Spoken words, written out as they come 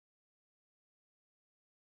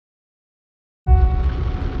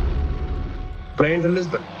Plane to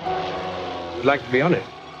Lisbon. Would like to be on it.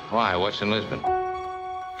 Why? What's in Lisbon?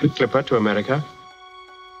 Good clipper to America.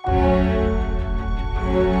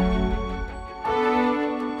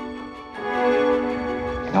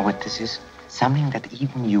 You know what this is? Something that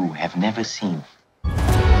even you have never seen.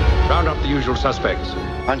 Round up the usual suspects.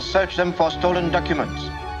 And search them for stolen documents.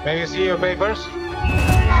 May you see your papers?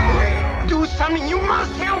 Do something, you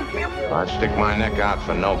must help me! I'd stick my neck out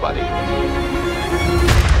for nobody.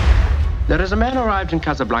 There is a man arrived in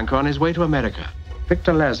Casablanca on his way to America.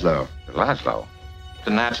 Victor Laszlo. Laszlo? The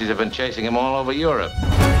Nazis have been chasing him all over Europe.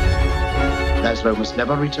 Laszlo must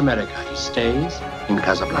never reach America. He stays in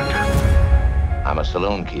Casablanca. I'm a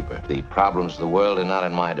saloon keeper. The problems of the world are not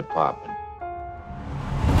in my department.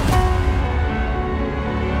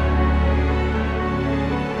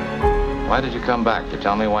 Why did you come back? To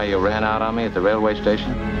tell me why you ran out on me at the railway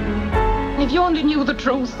station? If you only knew the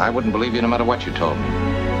truth. I wouldn't believe you no matter what you told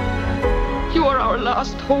me. You are our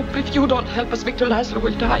last hope. If you don't help us, Victor Laszlo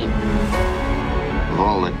will die. Of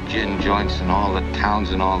all the gin joints and all the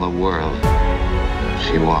towns in all the world,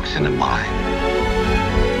 she walks into mine.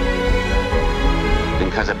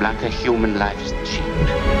 In Casablanca, human life is cheap.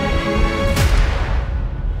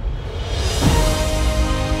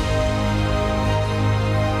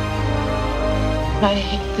 I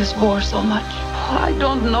hate this war so much. I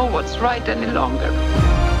don't know what's right any longer.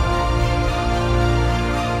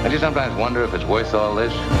 I just sometimes wonder if it's worth all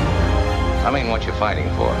this. I mean, what you're fighting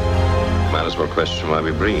for. Might as well question why we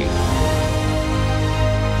breathe.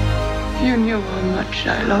 You knew how much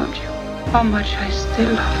I loved you. How much I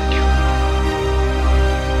still loved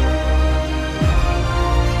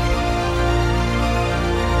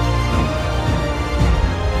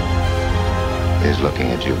you. He's looking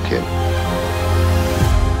at you, kid.